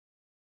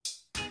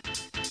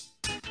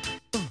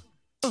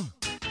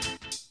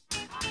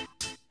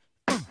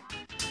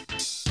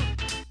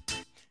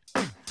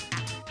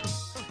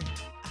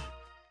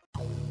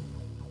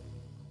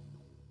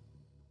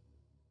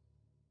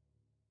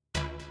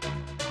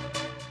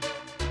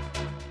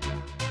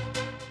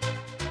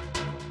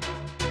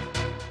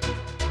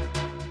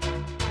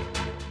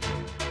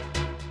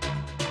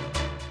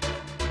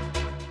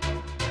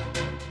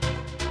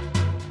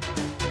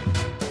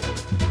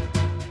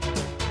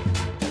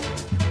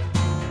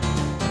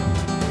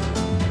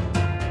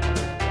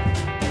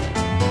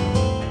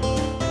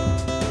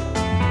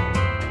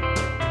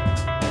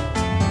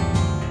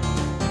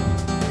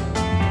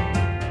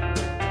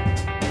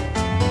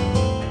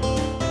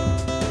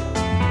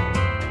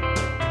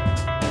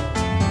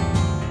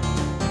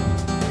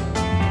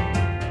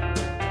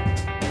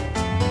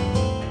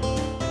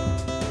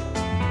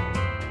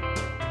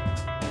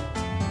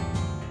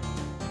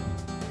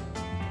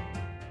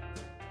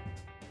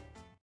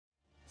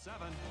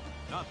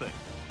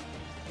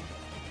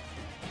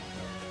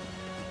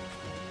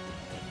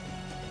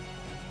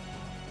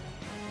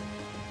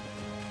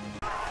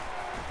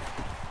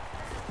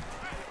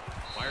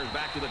Fires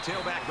back to the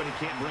tailback, but he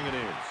can't bring it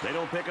in. They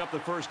don't pick up the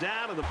first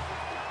down. And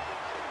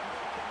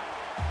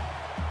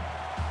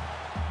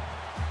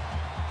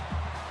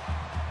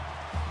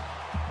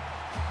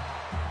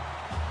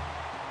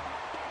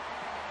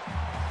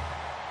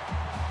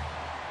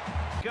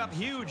up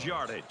huge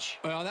yardage.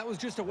 Well, that was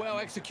just a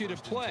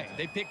well-executed play.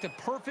 They picked a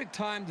perfect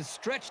time to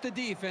stretch the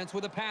defense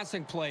with a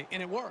passing play,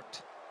 and it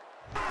worked.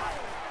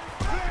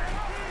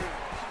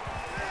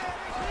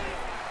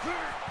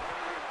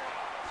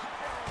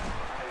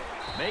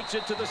 Makes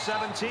it to the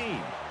 17.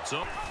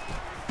 So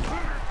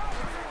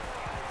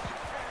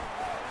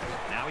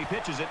now he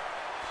pitches it.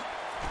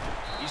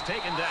 He's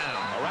taken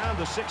down around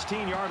the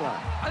 16-yard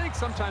line. I think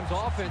sometimes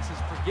offenses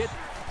forget.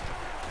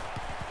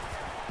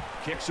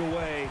 Kicks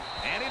away,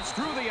 and it's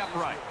through the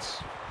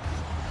uprights.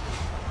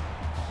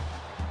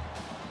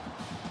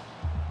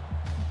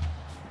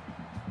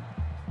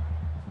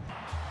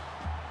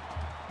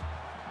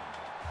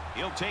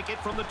 He'll take it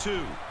from the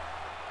 2.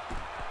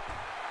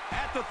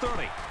 At the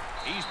 30.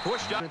 He's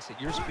pushed up. That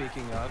you're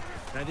speaking of,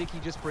 and I think he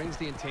just brings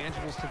the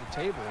intangibles to the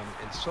table.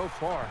 And so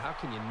far, how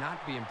can you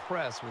not be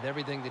impressed with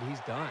everything that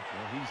he's done?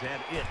 Well, he's had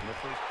it in the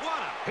first. What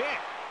a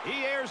hit!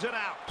 He airs it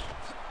out.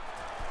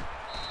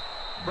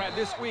 Brad,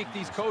 this week,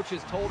 these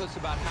coaches told us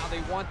about how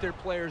they want their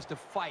players to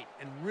fight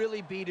and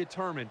really be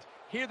determined.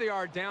 Here they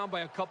are down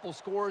by a couple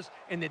scores,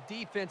 and the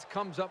defense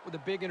comes up with a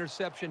big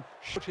interception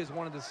coaches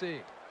wanted to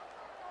see.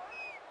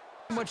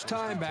 Too much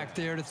time back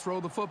there to throw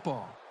the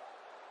football.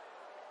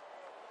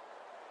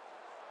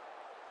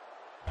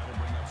 That'll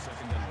bring up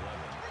 2nd and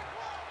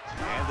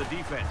 11. And the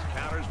defense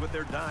counters with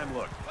their dime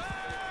look.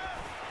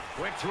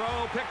 Quick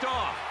throw, picked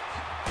off.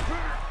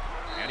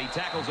 And he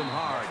tackles him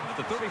hard at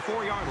the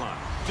 34-yard line.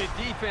 The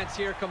defense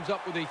here comes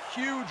up with a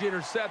huge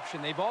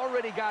interception. They've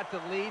already got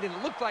the lead, and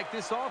it looked like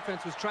this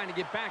offense was trying to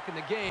get back in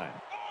the game.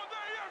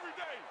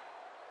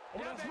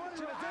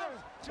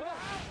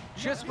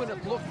 Just when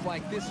it looked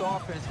like this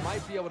offense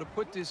might be able to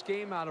put this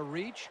game out of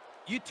reach,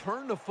 you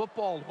turn the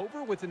football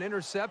over with an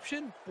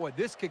interception. Boy,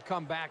 this could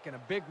come back in a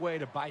big way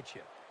to bite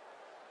you.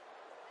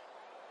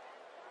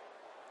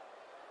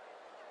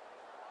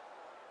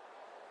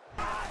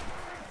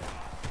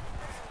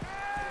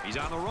 He's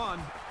on the run.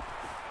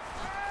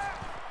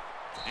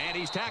 And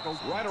he's tackled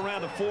right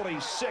around the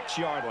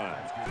 46-yard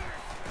line.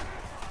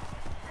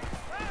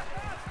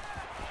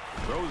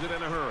 Throws it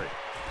in a hurry.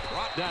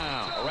 Brought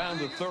down around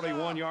the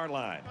 31-yard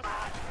line.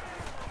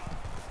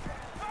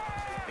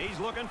 He's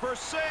looking for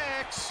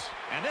 6.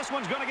 And this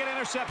one's going to get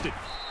intercepted.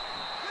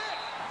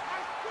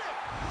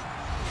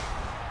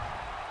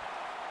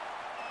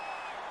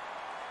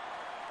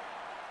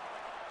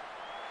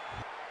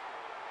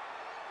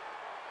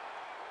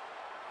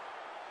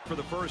 For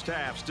the first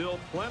half, still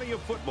plenty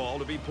of football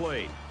to be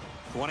played.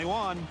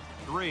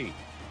 21-3.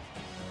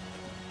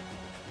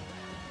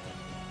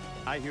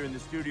 Here in the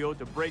studio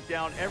to break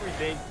down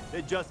everything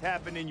that just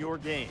happened in your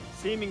game.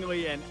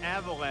 Seemingly an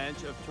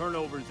avalanche of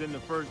turnovers in the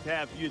first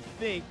half. You'd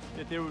think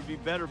that there would be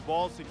better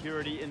ball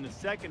security in the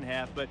second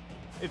half, but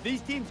if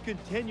these teams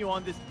continue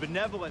on this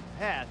benevolent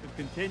path of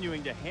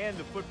continuing to hand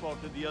the football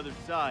to the other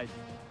side,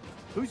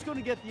 who's going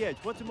to get the edge?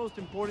 What's the most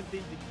important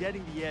thing to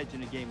getting the edge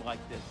in a game like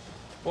this?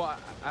 Well,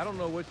 I don't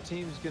know what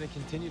team's going to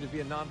continue to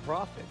be a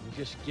nonprofit and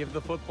just give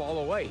the football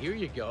away. Here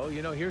you go.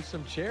 You know, here's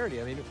some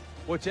charity. I mean,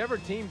 whichever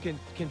team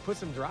can put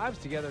some drives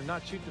together and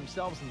not shoot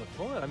themselves in the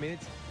foot. I mean,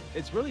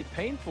 it's really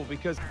painful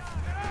because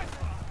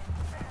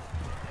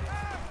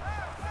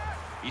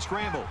he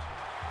scrambles.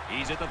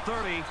 He's at the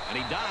 30, and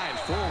he dives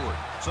forward.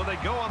 So they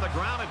go on the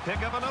ground and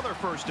pick up another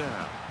first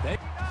down.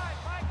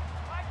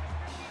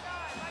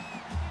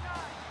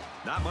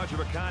 Not much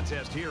of a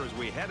contest here as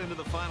we head into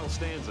the final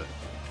stanza.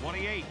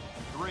 28-3.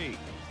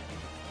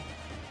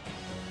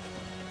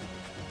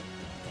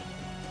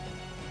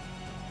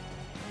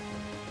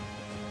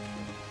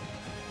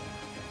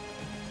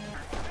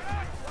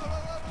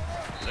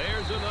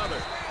 There's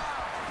another.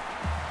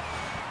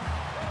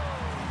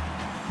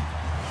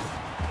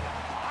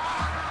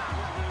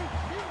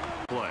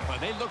 Well,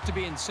 they look to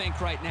be in sync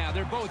right now.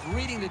 They're both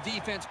reading the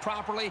defense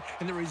properly,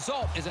 and the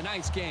result is a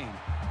nice game.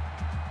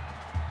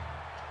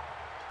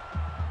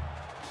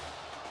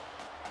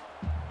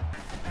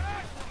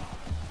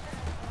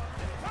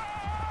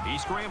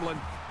 He's scrambling.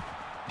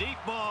 Deep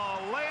ball,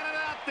 laying it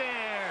out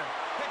there.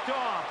 Picked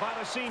off by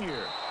the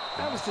senior.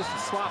 That was just a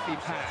sloppy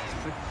pass,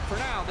 but for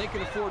now, they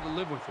can afford to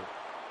live with it.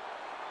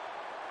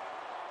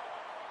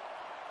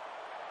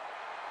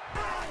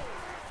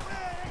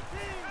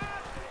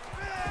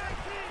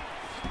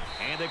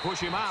 And they push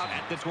him out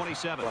at the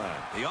 27.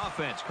 The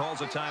offense calls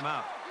a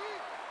timeout.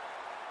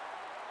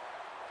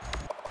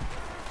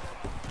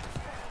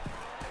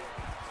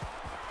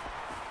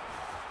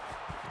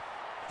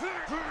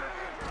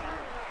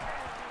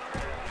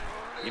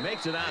 He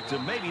makes it out to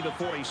maybe the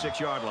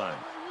 46-yard line.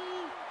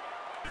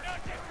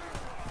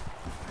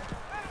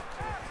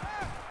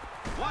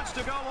 Wants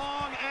to go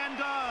long and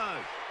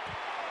does.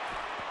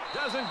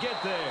 Doesn't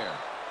get there.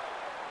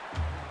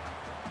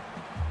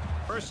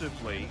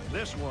 Mercifully,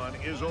 this one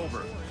is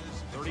over.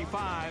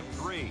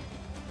 35-3.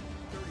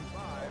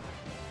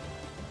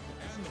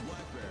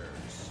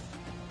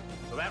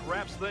 that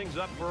wraps things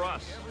up for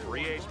us. For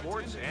EA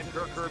Sports and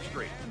Kirk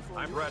Herbstreit,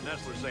 I'm Brad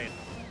Nessler saying